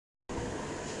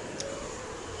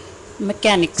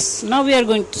Mechanics. Now we are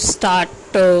going to start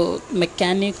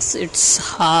mechanics. It's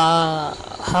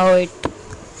how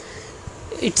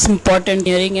it's important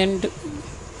hearing and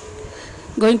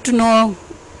going to know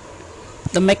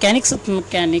the mechanics of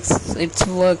mechanics, its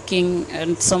working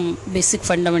and some basic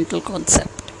fundamental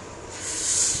concept.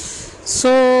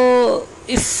 So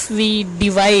if we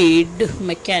divide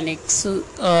mechanics,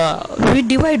 we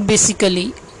divide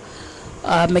basically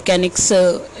mechanics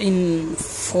in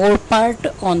four part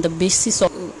on the basis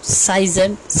of size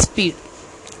and speed.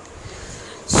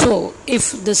 So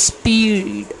if the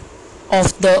speed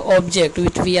of the object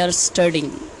which we are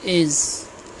studying is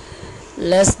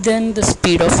less than the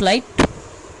speed of light,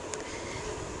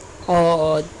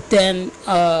 then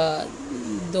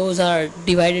those are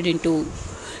divided into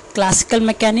classical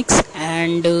mechanics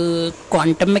and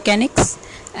quantum mechanics.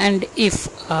 And if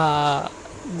the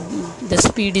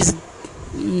speed is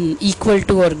equal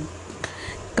to or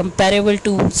comparable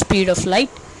to speed of light,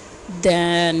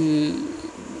 then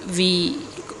we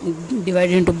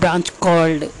divide into branch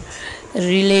called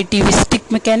relativistic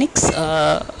mechanics.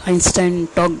 Einstein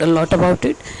talked a lot about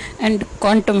it, and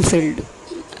quantum field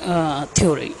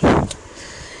theory.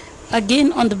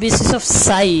 Again, on the basis of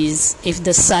size, if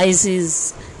the size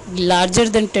is larger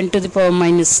than 10 to the power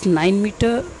minus 9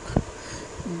 meter,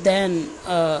 then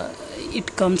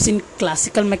it comes in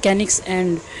classical mechanics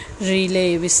and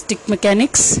relativistic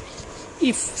mechanics.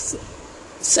 If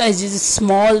size is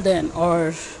small than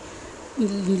or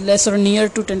less or near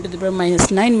to 10 to the power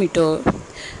minus 9 meter,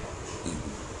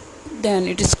 then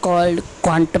it is called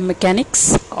quantum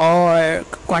mechanics or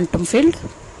quantum field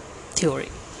theory.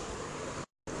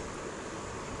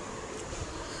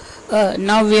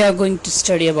 Now we are going to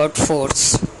study about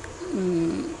force.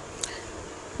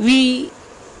 We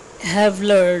have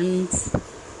learned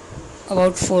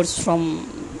about force from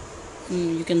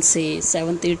you can say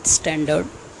 7th 8th standard,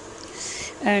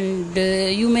 and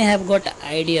you may have got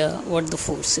idea what the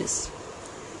force is,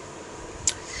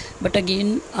 but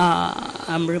again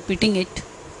I'm repeating it.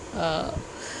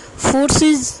 Force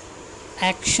is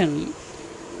action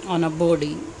on a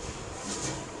body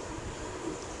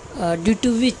due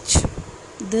to which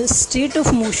the state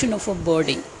of motion of a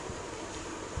body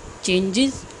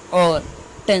changes or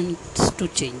tends to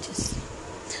changes.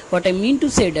 What I mean to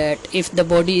say that if the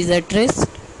body is at rest,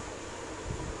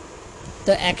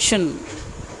 the action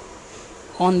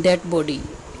on that body,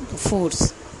 the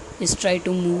force, is try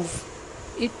to move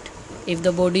it. If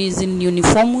the body is in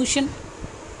uniform motion,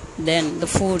 then the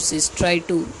force is try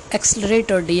to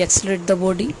accelerate or deaccelerate the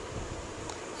body.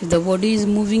 If the body is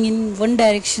moving in one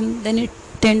direction, then it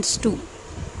tends to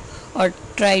or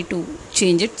try to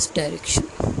change its direction.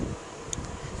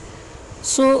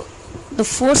 So the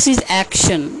force is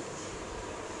action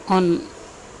on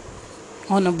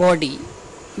a body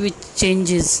which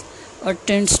changes or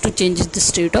tends to change the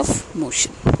state of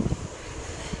motion.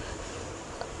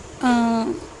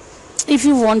 If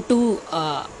you want to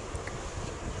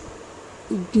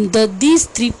these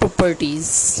three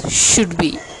properties should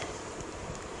be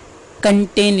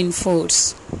contained in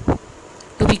force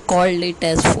to be called it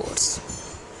as force.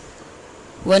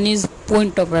 One is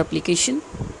point of application,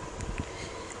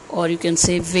 or you can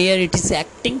say where it is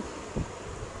acting.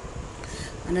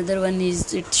 Another one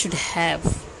is it should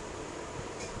have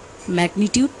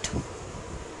magnitude,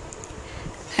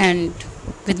 and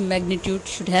with magnitude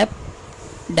should have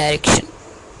direction.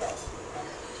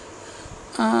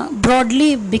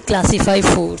 Broadly we classify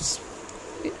force.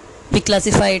 We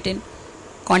classify it in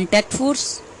contact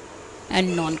force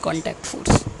and non-contact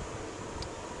force.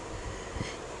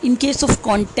 In case of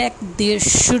contact, there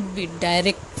should be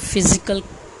direct physical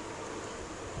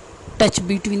touch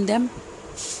between them.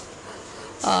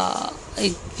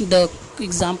 The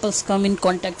examples come in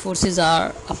contact forces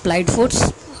are applied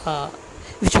force,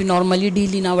 which we normally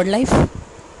deal in our life.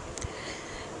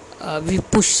 We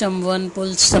push someone,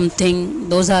 pull something,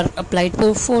 those are applied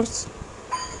force.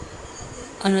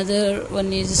 Another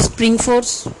one is spring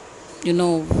force.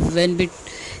 When we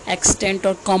extend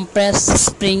or compress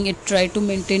spring, it try to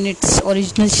maintain its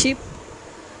original shape.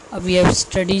 We have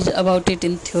studied about it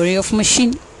in theory of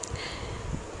machine.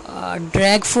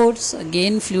 Drag force,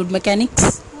 again fluid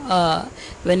mechanics.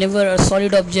 Whenever a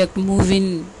solid object move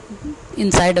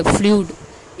inside a fluid,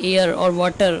 air or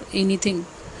water, anything,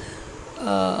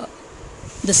 the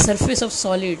surface of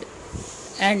solid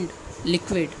and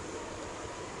liquid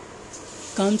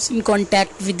comes in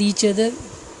contact with each other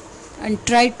and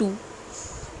try to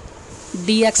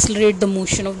deaccelerate the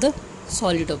motion of the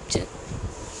solid object.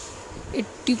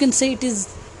 You can say it is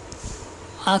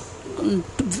when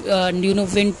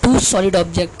two solid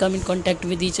objects come in contact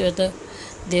with each other,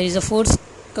 there is a force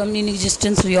come in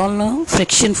existence, we all know.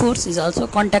 Friction force is also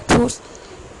contact force,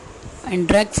 and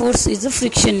drag force is the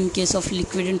friction in case of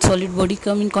liquid and solid body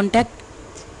come in contact.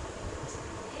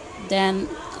 Then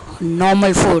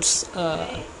normal force.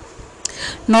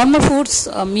 Normal force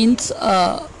means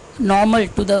normal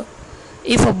to the,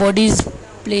 if a body is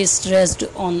placed rest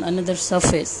on another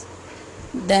surface,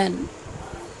 then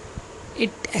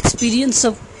it experience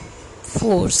a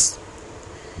force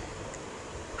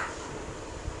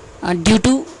due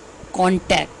to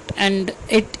contact, and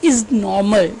it is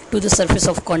normal to the surface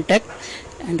of contact.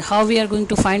 And how we are going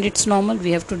to find it's normal?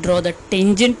 We have to draw the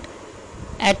tangent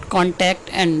at contact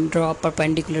and draw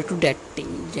perpendicular to that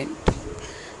tangent.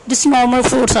 This normal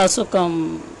force also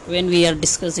come when we are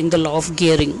discussing the law of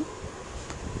gearing,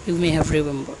 you may have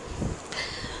remembered.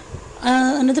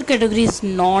 Another category is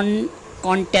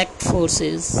non-contact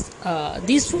forces.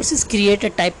 These forces create a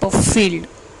type of field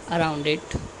around it,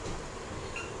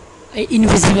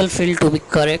 invisible field to be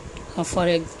correct. For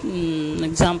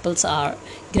examples are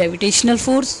gravitational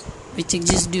force, which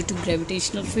exists due to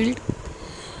gravitational field,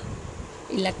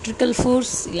 electrical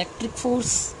force, electric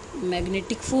force,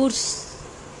 magnetic force.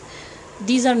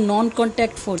 These are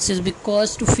non-contact forces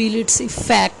because to feel its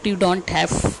effect you don't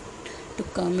have to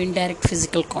come in direct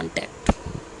physical contact.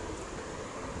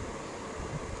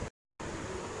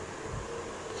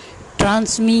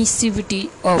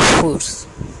 Transmissivity of force.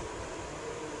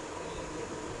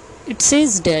 It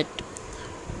says that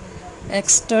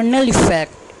external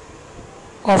effect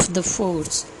of the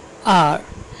force are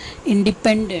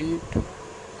independent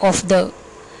of the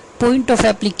point of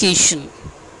application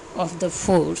of the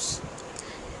force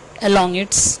along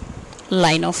its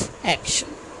line of action.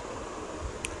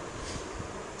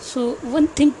 So one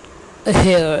thing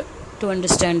here to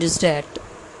understand is that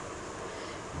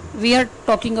we are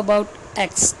talking about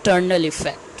external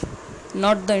effect,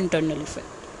 not the internal effect,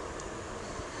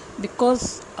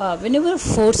 because whenever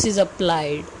force is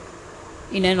applied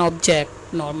in an object,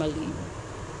 normally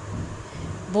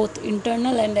both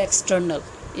internal and external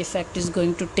effect is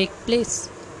going to take place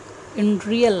in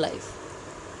real life.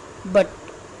 But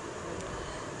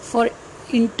for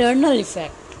internal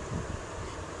effect,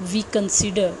 we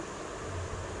consider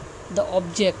the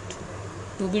object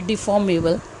to be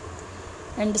deformable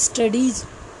and studies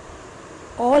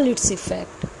all its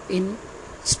effect in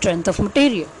strength of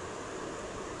material.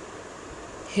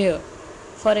 Here,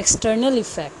 for external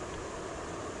effect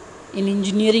in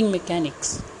engineering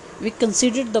mechanics, we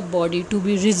consider the body to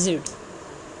be rigid,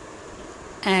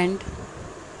 and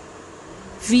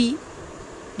we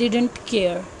didn't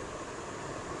care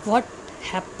what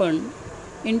happened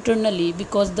internally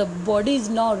because the body is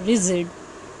now rigid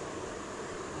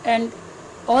and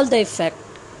all the effect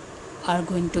are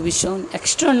going to be shown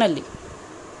externally.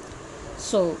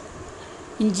 So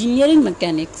engineering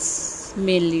mechanics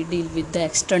mainly deal with the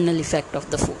external effect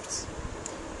of the force,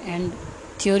 and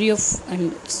theory of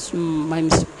strength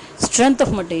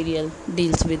of material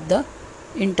deals with the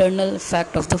internal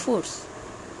effect of the force.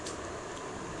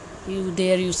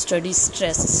 You study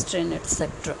stress, strain,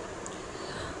 etc.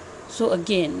 So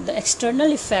again, the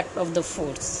external effect of the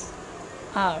force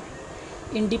are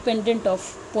independent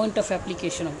of point of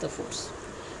application of the force.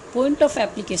 Point of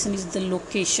application is the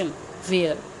location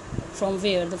from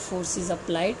where the force is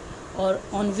applied, or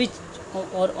on which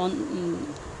or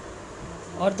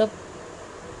the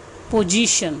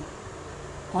position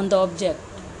on the object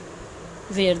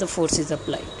where the force is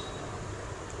applied.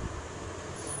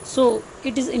 So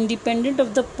it is independent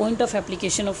of the point of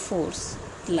application of force,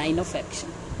 line of action.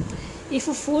 If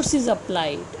a force is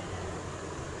applied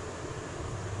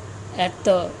at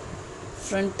the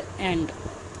front end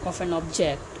of an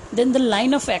object, then the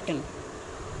line of action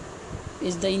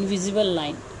is the invisible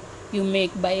line you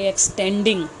make by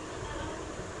extending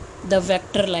the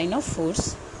vector line of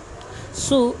force.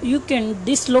 So you can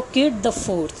dislocate the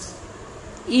force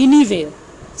anywhere,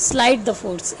 slide the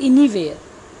force anywhere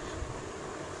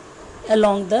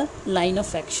along the line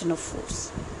of action of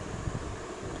force.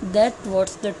 That's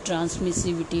what the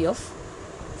transmissivity of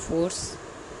force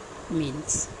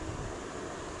means.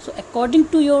 So according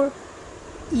to your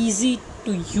easy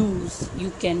to use,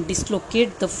 you can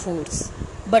dislocate the force,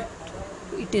 but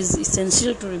it is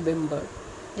essential to remember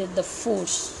that the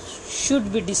force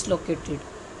should be dislocated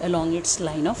along its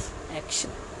line of action.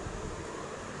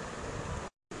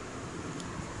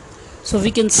 So we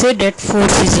can say that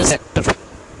force is a vector.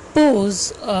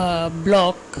 Suppose a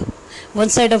block, one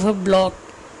side of a block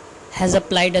has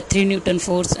applied a 3 Newton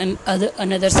force and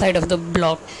another side of the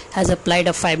block has applied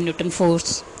a 5 Newton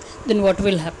force. Then what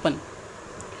will happen?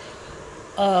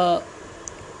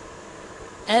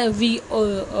 we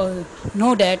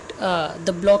know that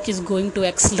the block is going to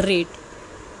accelerate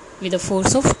with a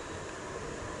force of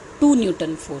 2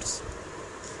 Newton force.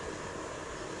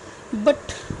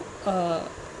 But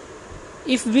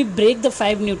if we break the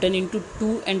 5 Newton into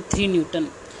 2 and 3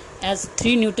 Newton, as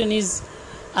 3 Newton is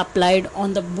applied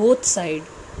on the both side,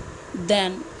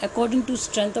 then according to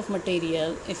strength of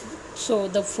material,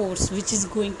 the force which is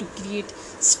going to create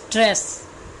stress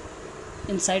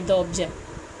inside the object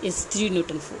is 3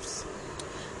 Newton force.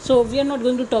 So we are not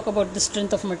going to talk about the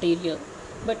strength of material,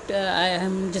 but I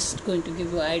am just going to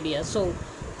give you an idea. So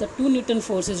the 2 Newton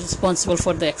force is responsible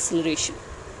for the acceleration.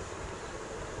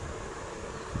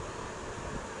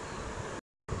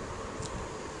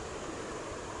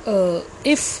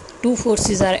 If two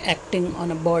forces are acting on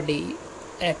a body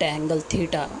at angle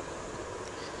theta,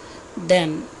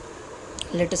 then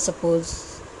let us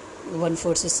suppose one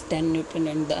force is 10 Newton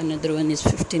and the another one is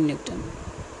 15 Newton,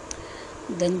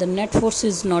 then the net force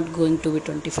is not going to be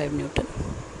 25 Newton,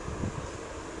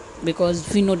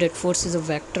 because we know that force is a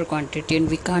vector quantity and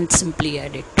we can't simply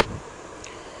add it.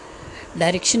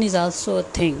 Direction is also a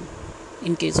thing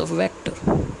in case of vector.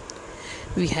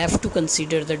 We have to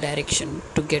consider the direction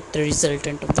to get the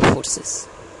resultant of the forces.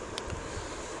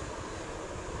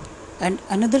 And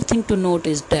another thing to note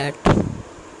is that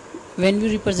when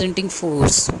we're representing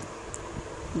force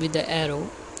with the arrow,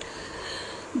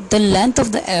 the length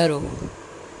of the arrow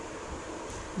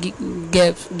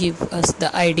give us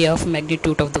the idea of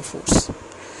magnitude of the force.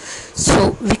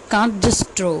 So we can't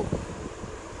just draw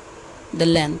the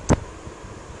length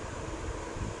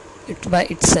by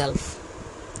itself.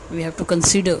 We have to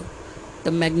consider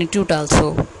the magnitude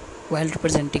also while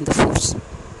representing the force.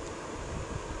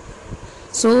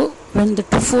 So when the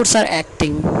two forces are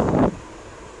acting,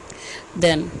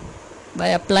 then by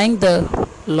applying the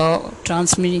law of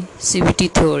transmissivity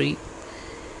theory,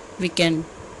 we can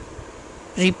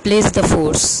replace the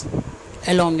force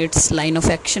along its line of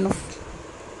action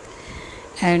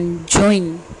and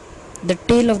join the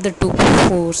tail of the two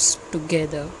forces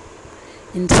together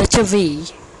in such a way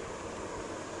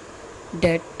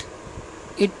that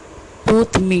it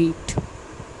both meet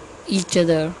each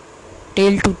other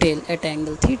tail to tail at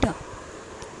angle theta.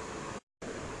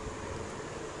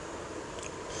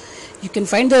 You can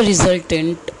find the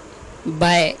resultant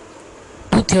by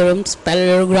two theorems,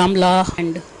 parallelogram law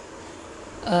and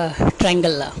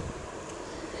triangle law.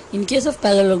 In case of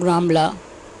parallelogram law,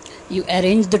 you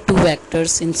arrange the two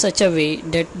vectors in such a way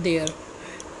that their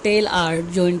tail are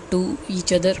joined to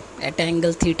each other at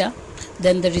angle theta.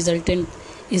 Then the resultant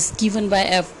is given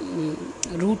by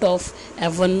root of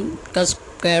f1 cos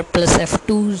square plus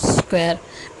f2 square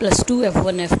plus 2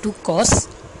 f1 f2 cos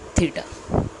theta.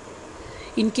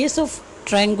 In case of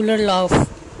triangular law of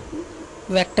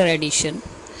vector addition,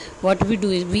 what we do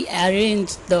is we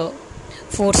arrange the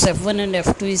force f1 and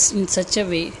f2 is in such a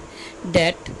way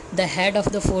that the head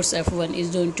of the force f1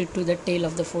 is joined to the tail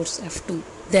of the force f2.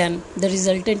 Then the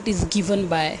resultant is given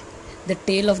by the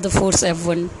tail of the force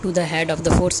f1 to the head of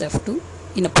the force f2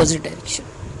 in opposite direction.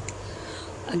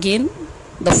 Again,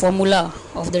 the formula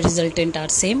of the resultant are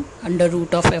same, under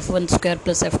root of f1 square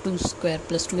plus f2 square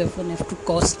plus 2 f1 f2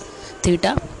 cos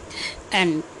theta,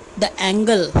 and the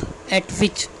angle at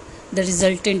which the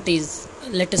resultant is,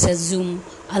 let us assume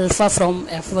alpha from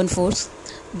f1 force,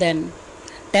 then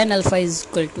tan alpha is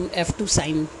equal to f2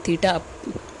 sin theta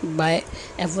by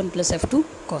f1 plus f2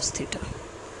 cos theta.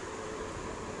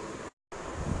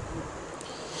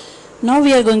 Now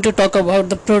we are going to talk about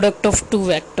the product of two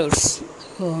vectors.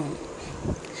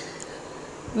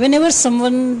 Whenever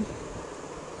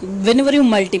you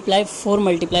multiply 4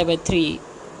 multiplied by 3,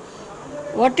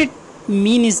 what it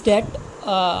means is that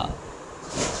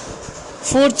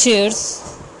 4 chairs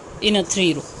in a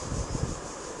 3 row,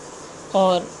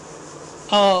 or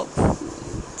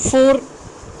 4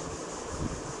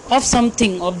 of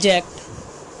something object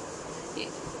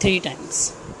 3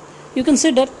 times. You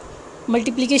consider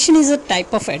multiplication is a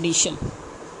type of addition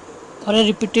or a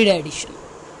repeated addition.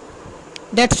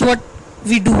 That's what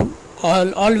we do,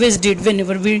 always did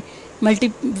whenever we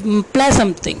multiply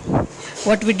something.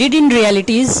 What we did in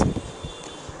reality is,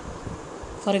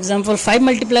 for example, 5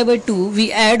 multiplied by 2,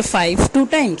 we add 5 2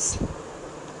 times.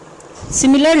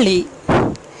 Similarly,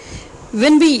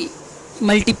 when we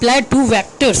multiply two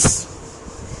vectors,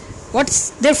 what's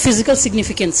their physical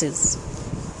significance is?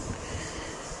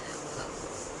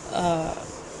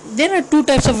 There are two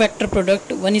types of vector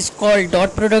product. One is called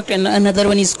dot product and another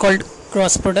one is called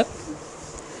cross product.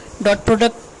 Dot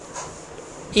product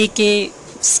aka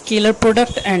scalar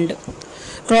product, and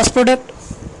cross product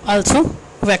also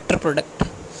vector product.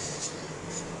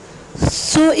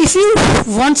 So if you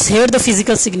want here the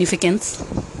physical significance,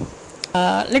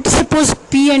 let us suppose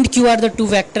P and Q are the two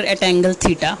vector at angle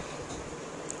theta,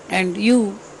 and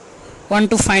you want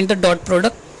to find the dot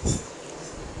product.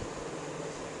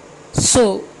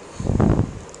 So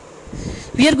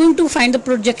we are going to find the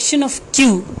projection of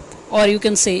Q, or you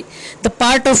can say the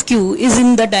part of Q is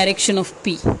in the direction of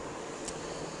P.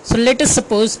 So let us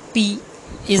suppose P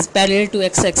is parallel to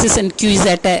x-axis and Q is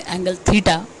at an angle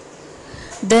theta.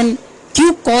 Then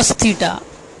Q cos theta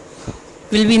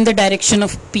will be in the direction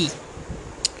of P.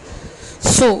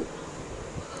 So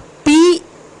P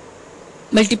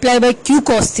multiplied by Q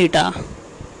cos theta,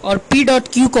 or P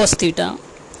dot Q cos theta,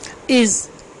 is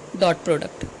dot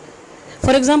product.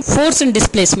 For example, force and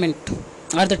displacement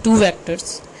are the two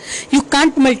vectors. You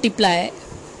can't multiply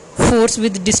force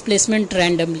with displacement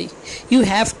randomly. You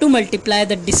have to multiply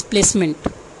the displacement,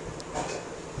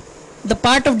 the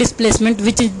part of displacement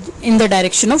which is in the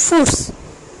direction of force,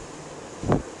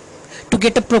 to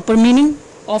get a proper meaning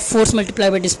of force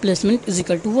multiplied by displacement is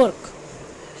equal to work.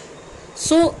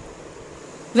 So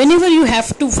whenever you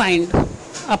have to find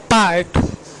a part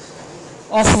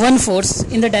of one force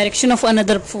in the direction of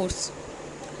another force,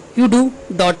 you do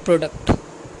dot product.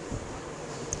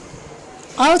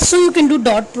 Also you can do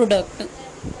dot product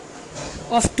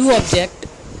of two objects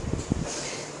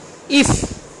if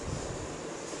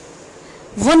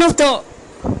one of the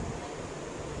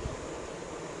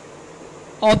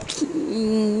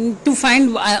to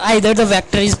find either the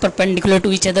vector is perpendicular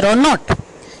to each other or not,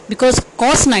 because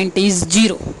cos 90 is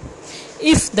 0.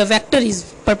 If the vector is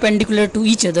perpendicular to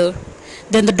each other,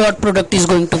 then the dot product is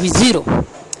going to be 0.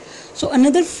 So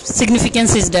another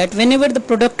significance is that whenever the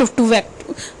product of two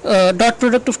dot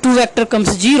product of two vector comes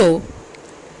 0,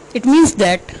 it means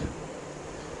that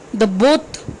the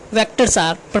both vectors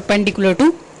are perpendicular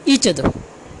to each other.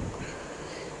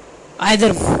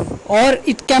 Either or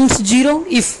it comes 0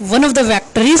 if one of the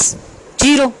vector is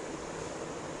 0.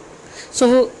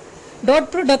 So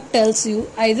dot product tells you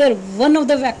either one of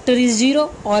the vector is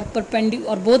 0 or perpendicular,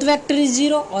 or both vector is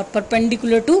 0 or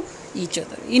perpendicular to each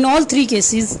other. In all three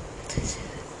cases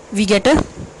we get a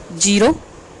 0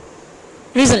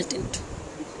 resultant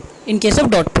in case of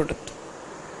dot product.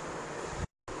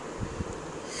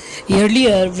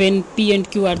 Earlier, when P and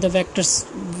Q are the vectors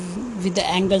with the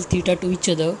angle theta to each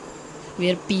other,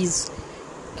 where P is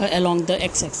along the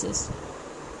x-axis,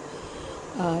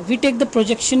 we take the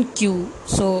projection Q,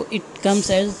 so it comes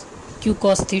as Q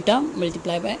cos theta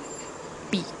multiplied by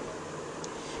P.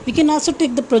 We can also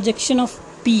take the projection of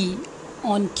P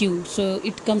on Q, so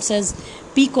it comes as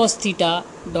P cos theta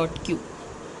dot Q,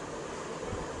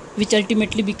 which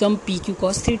ultimately become PQ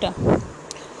cos theta.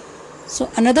 So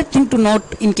another thing to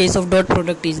note in case of dot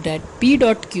product is that P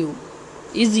dot Q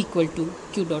is equal to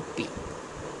Q dot P,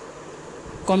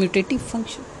 commutative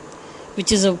function,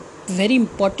 which is a very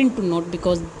important to note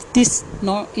because this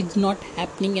is not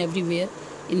happening everywhere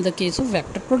in the case of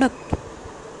vector product.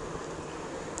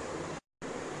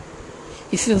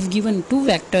 If you have given two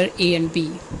vector A and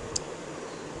B,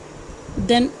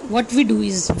 then what we do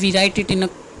is we write it in a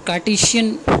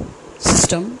Cartesian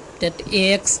system, that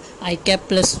Ax I cap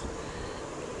plus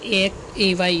Ay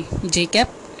j cap,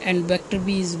 and vector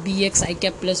B is Bx I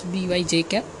cap plus By j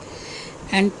cap,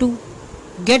 and to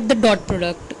get the dot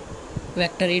product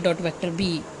vector A dot vector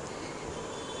B,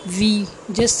 we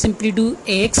just simply do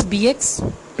Ax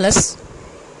Bx plus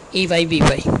Ay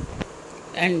By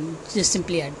and just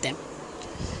simply add them.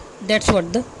 That's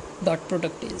what the dot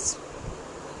product is.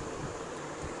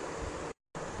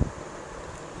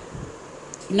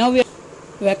 Now we are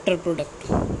vector product.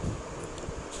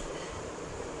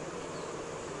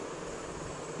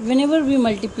 Whenever we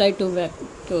multiply two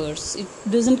vectors, it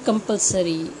doesn't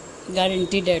compulsory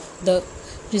guarantee that the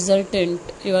resultant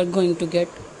you are going to get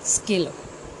scalar.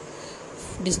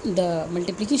 The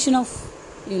multiplication of,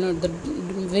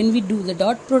 when we do the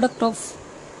dot product of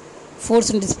force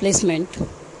and displacement,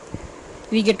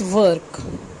 we get work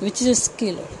which is a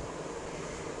scalar.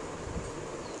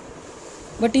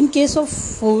 But in case of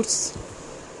force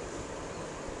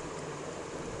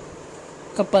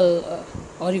couple,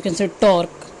 or you can say torque,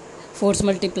 force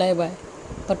multiplied by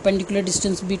perpendicular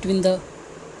distance between the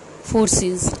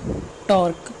forces,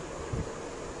 torque,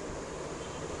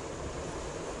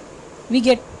 we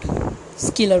get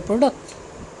scalar product.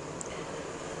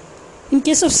 In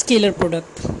case of scalar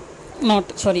product,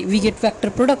 we get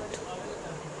vector product.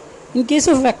 In case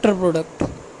of vector product,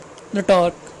 the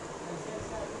torque,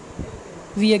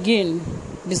 we again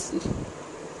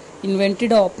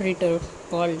invented an operator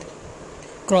called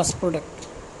cross product.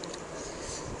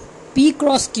 P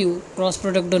cross Q, cross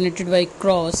product denoted by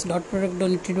cross, dot product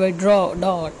denoted by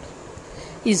dot,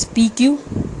 is PQ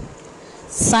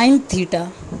sine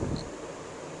theta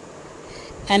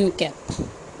n cap,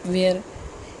 where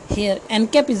here n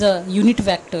cap is a unit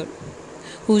vector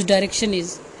whose direction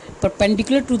is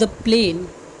perpendicular to the plane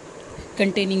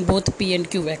containing both p and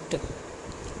q vector.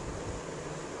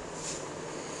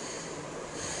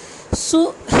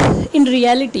 So in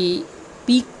reality,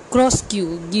 p cross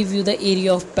q give you the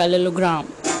area of parallelogram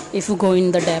if you go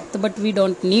in the depth, but we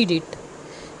don't need it.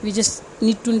 We just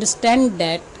need to understand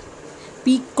that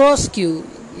p cross q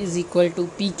is equal to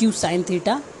pq sine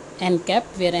theta n cap,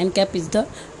 where n cap is the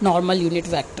normal unit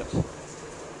vector.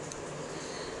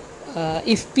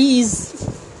 If p is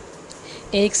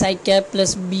ax I cap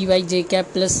plus by j cap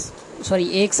plus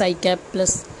ax I cap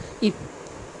plus, if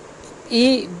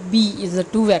a b is the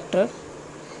two vector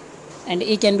and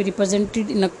a can be represented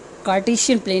in a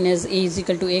Cartesian plane as a is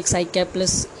equal to ax I cap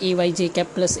plus ay j cap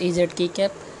plus az k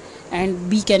cap, and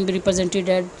b can be represented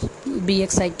as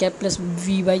bx I cap plus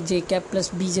by j cap plus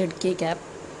bz k cap,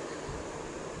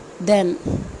 then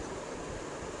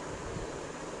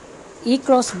a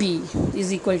cross b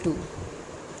is equal to,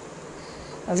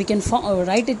 we can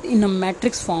write it in a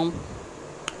matrix form,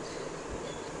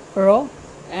 row,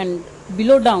 and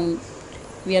below down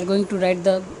we are going to write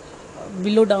the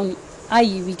below down I,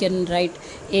 we can write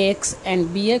ax and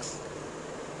bx,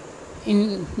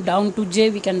 in down to j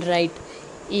we can write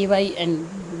ay and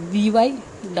by,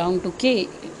 down to k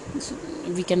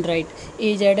we can write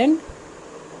az and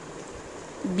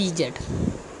bz.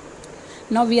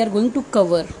 Now we are going to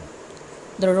cover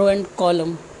the row and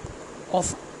column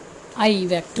of I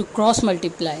vector cross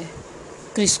multiply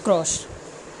crisscross.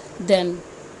 Then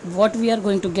what we are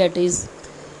going to get is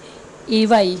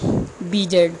ay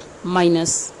bz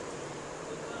minus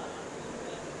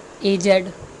az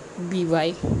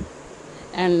by,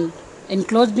 and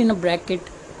enclosed in a bracket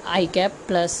I cap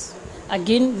plus,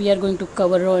 again we are going to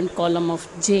cover row and column of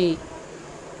j,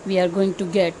 we are going to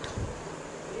get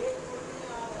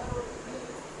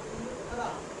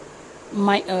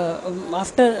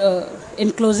after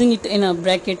enclosing it in a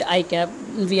bracket I cap,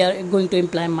 we are going to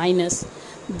imply minus,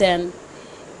 then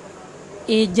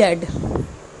az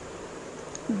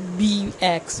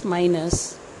bx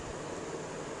minus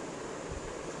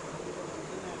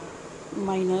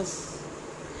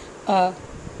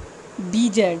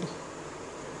bz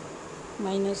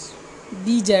minus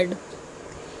bz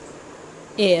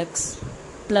ax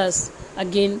plus,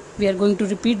 again we are going to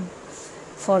repeat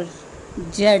for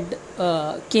z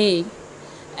k,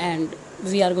 and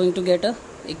we are going to get a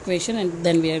equation, and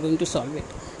then we are going to solve it.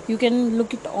 You can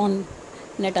look it on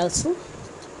net also.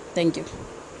 Thank you.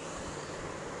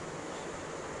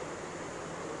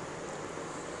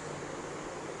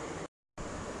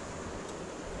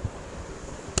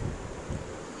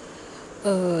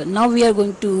 Now we are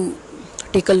going to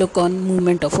take a look on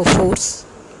movement of a force.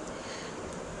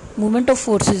 Movement of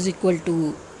force is equal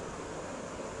to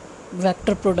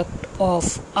vector product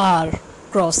of r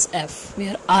cross f,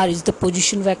 where r is the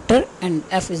position vector and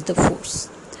f is the force,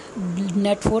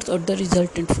 net force or the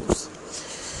resultant force.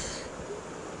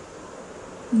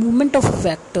 Movement of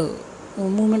vector,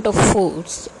 movement of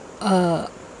force,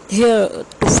 here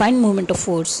to find movement of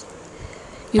force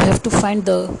you have to find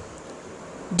the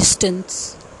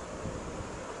distance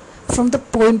from the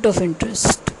point of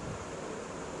interest,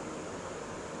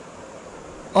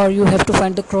 or you have to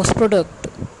find the cross product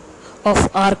of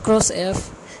r cross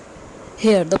f.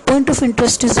 Here the point of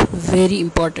interest is very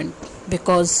important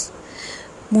because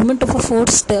movement of a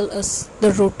force tells us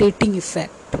the rotating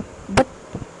effect, but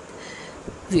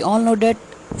we all know that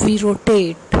we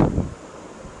rotate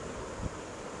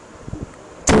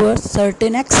through a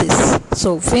certain axis.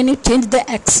 So when you change the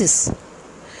axis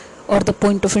or the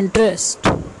point of interest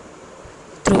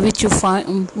through which you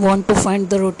want to find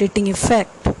the rotating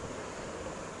effect,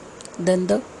 then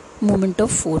the moment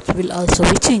of force will also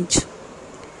be changed.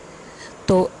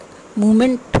 So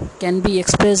movement can be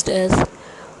expressed as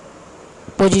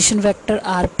position vector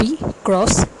rp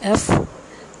cross f,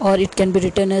 or it can be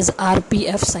written as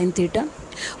rpf sin theta,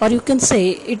 or you can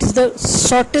say it is the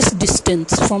shortest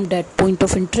distance from that point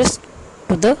of interest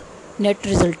to the net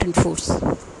resultant force.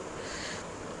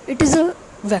 It is a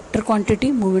vector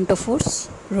quantity, moment of force,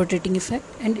 rotating effect,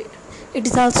 and it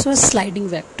is also a sliding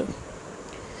vector.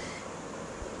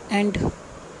 And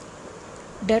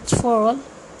that's for all.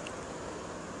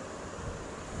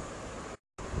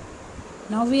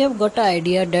 Now we have got an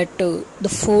idea that the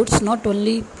force not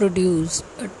only produce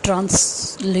a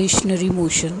translationary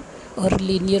motion or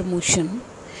linear motion,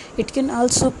 it can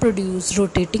also produce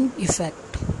rotating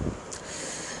effect.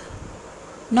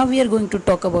 Now we are going to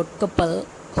talk about couple.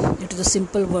 It is a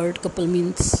simple word. Couple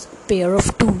means pair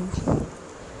of two.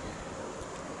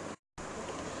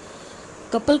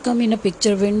 Couple come in a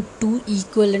picture when two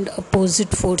equal and opposite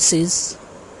forces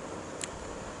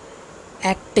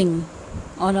acting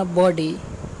on a body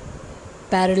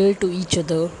parallel to each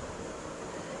other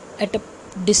at a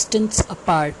distance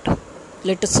apart.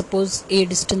 Let us suppose a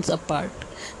distance apart.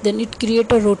 Then it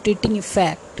creates a rotating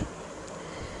effect,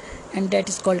 and that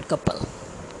is called couple.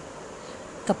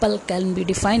 Couple can be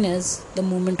defined as the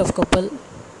movement of couple,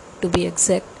 to be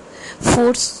exact.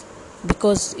 Force,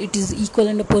 because it is equal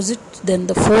and opposite, then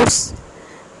the force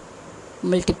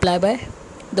multiplied by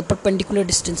the perpendicular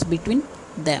distance between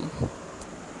them.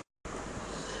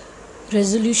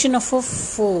 Resolution of a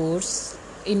force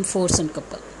in force and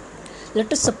couple.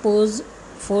 Let us suppose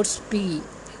force P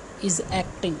is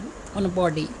acting on a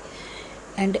body,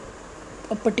 and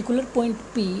a particular point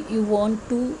P, you want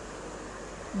to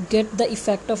get the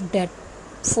effect of that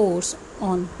force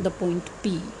on the point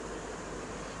P,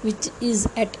 which is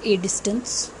at a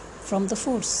distance from the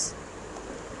force.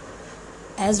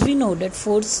 As we know that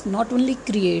force not only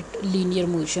create linear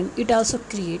motion, it also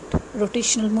create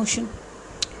rotational motion.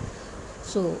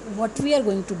 So what we are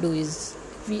going to do is,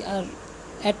 we are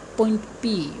at point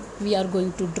P, we are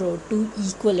going to draw two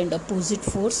equal and opposite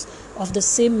force of the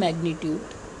same magnitude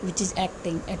which is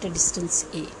acting at a distance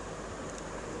A.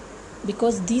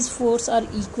 Because these forces are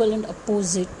equal and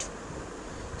opposite,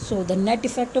 so the net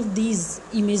effect of these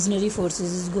imaginary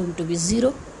forces is going to be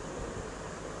 0.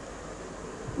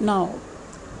 Now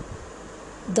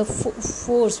the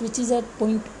force which is at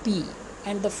point P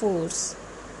and the force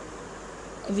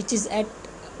which is at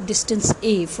distance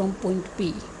A from point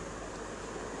P,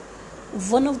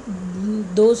 one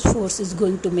of those forces is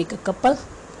going to make a couple,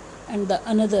 and the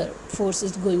another force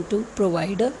is going to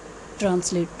provide a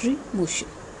translatory motion.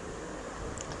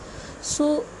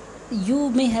 So you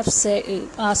may have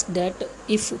asked that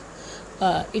if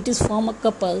it is form a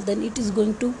couple, then it is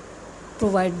going to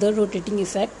provide the rotating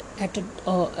effect at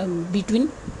between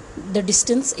the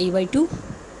distance a by 2,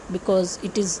 because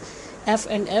it is f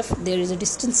and f, there is a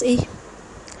distance a.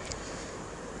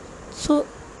 So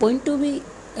point to be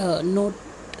note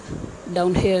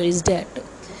down here is that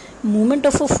movement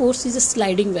of a force is a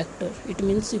sliding vector. It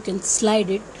means you can slide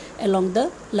it along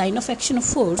the line of action of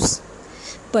force,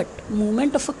 but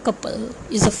movement of a couple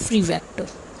is a free vector.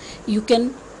 You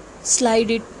can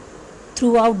slide it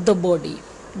throughout the body,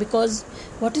 because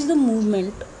what is the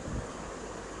movement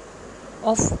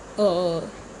of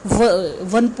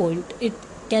one point? It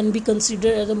can be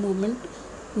considered as a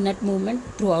net movement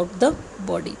throughout the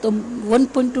body. The one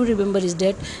point to remember is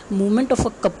that movement of a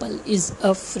couple is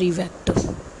a free vector.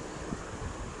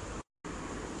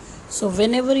 So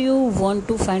whenever you want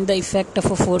to find the effect of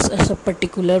a force at a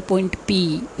particular point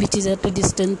P, which is at a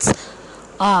distance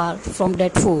r from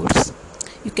that force,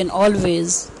 you can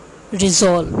always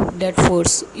resolve that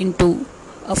force into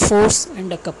a force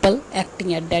and a couple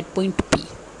acting at that point P,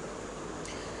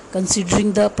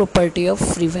 considering the property of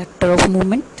free vector of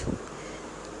movement.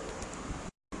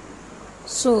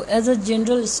 So as a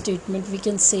general statement, we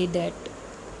can say that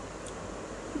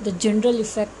the general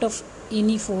effect of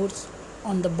any force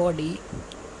on the body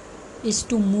is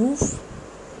to move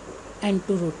and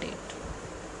to rotate.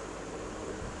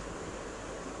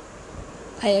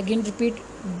 I again repeat,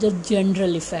 the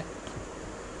general effect.